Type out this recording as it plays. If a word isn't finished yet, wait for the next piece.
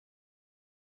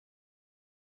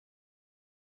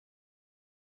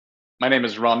My name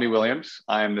is Romney Williams.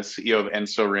 I'm the CEO of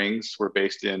Enso Rings. We're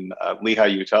based in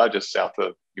Lehi, Utah, just south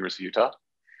of University of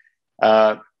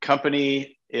Utah.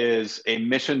 Company is a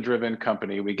mission-driven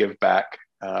company. We give back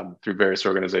through various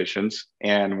organizations,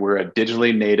 and we're a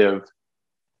digitally native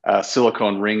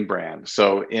silicone ring brand.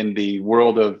 So in the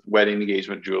world of wedding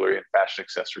engagement jewelry and fashion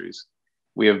accessories,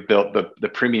 we have built the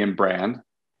premium brand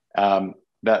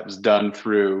that was done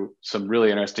through some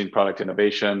really interesting product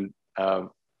innovation.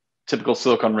 Typical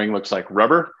silicone ring looks like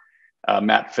rubber,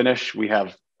 matte finish. We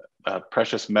have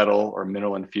precious metal or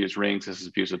mineral infused rings. This is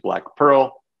infused with black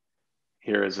pearl.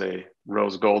 Here is a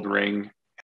rose gold ring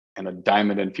and a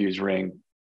diamond infused ring.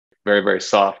 Very, very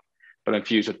soft, but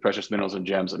infused with precious minerals and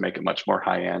gems that make it much more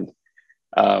high end.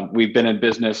 We've been in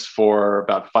business for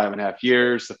about 5.5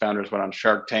 years. The founders went on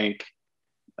Shark Tank,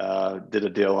 did a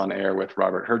deal on air with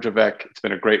Robert Herjavec. It's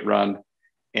been a great run.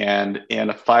 And in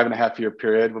a 5.5 year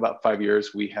period, about 5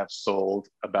 years, we have sold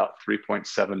about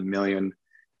 3.7 million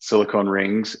silicone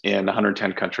rings in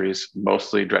 110 countries,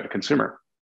 mostly direct to consumer.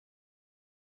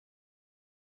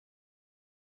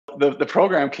 The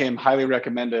program came highly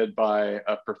recommended by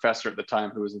a professor at the time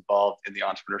who was involved in the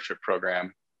entrepreneurship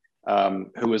program,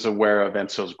 who was aware of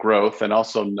Enso's growth and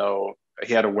also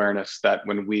he had awareness that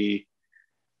when we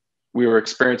were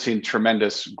experiencing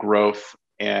tremendous growth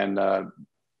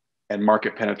and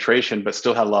market penetration, but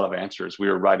still had a lot of answers. We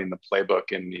were writing the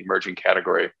playbook in the emerging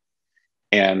category.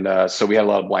 And so we had a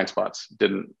lot of blind spots.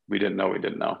 We didn't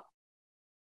know.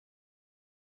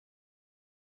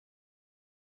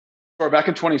 Or back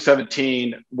in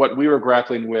 2017, what we were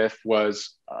grappling with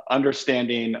was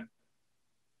understanding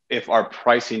if our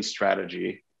pricing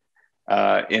strategy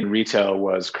in retail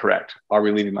was correct. Are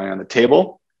we leaving money on the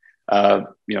table?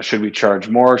 Should we charge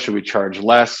more? Should we charge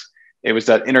less? It was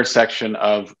that intersection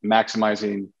of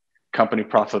maximizing company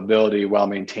profitability while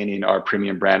maintaining our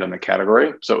premium brand in the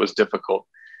category. So it was difficult.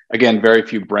 Again, very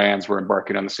few brands were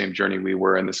embarking on the same journey we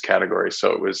were in this category.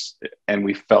 So and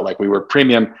we felt like we were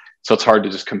premium. So it's hard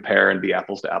to just compare and be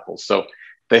apples to apples. So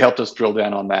they helped us drill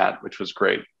down on that, which was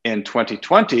great. In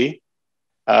 2020,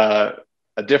 a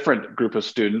different group of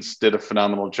students did a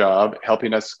phenomenal job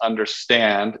helping us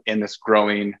understand in this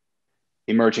growing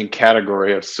emerging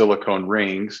category of silicone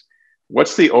rings,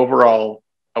 what's the overall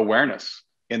awareness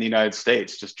in the United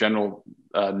States, just general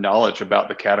knowledge about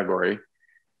the category,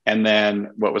 and then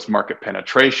what was market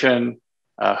penetration,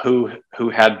 who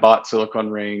had bought silicone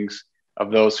rings, of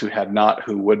those who had not,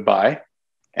 who would buy,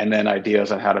 and then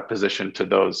ideas on how to position to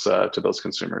those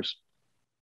consumers.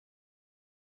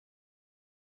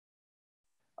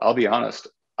 I'll be honest,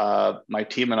 my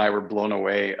team and I were blown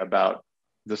away about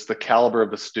the caliber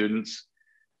of the students,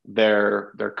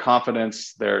 their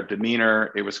confidence, their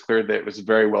demeanor. It was clear that it was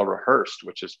very well rehearsed,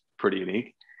 which is pretty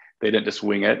unique. They didn't just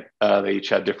wing it. They each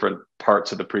had different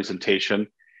parts of the presentation.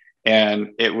 And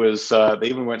it was, they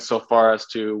even went so far as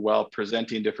to, while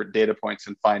presenting different data points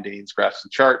and findings, graphs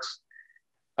and charts,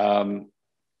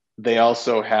 they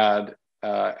also had,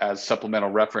 as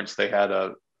supplemental reference, they had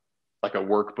a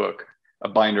workbook, a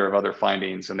binder of other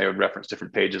findings, and they would reference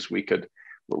different pages where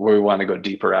we want to go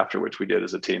deeper after, which we did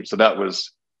as a team. So that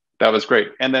was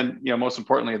great. And then, most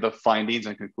importantly, the findings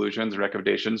and conclusions,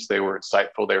 recommendations, they were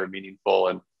insightful, they were meaningful,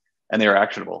 and they were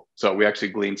actionable. So we actually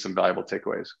gleaned some valuable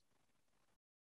takeaways.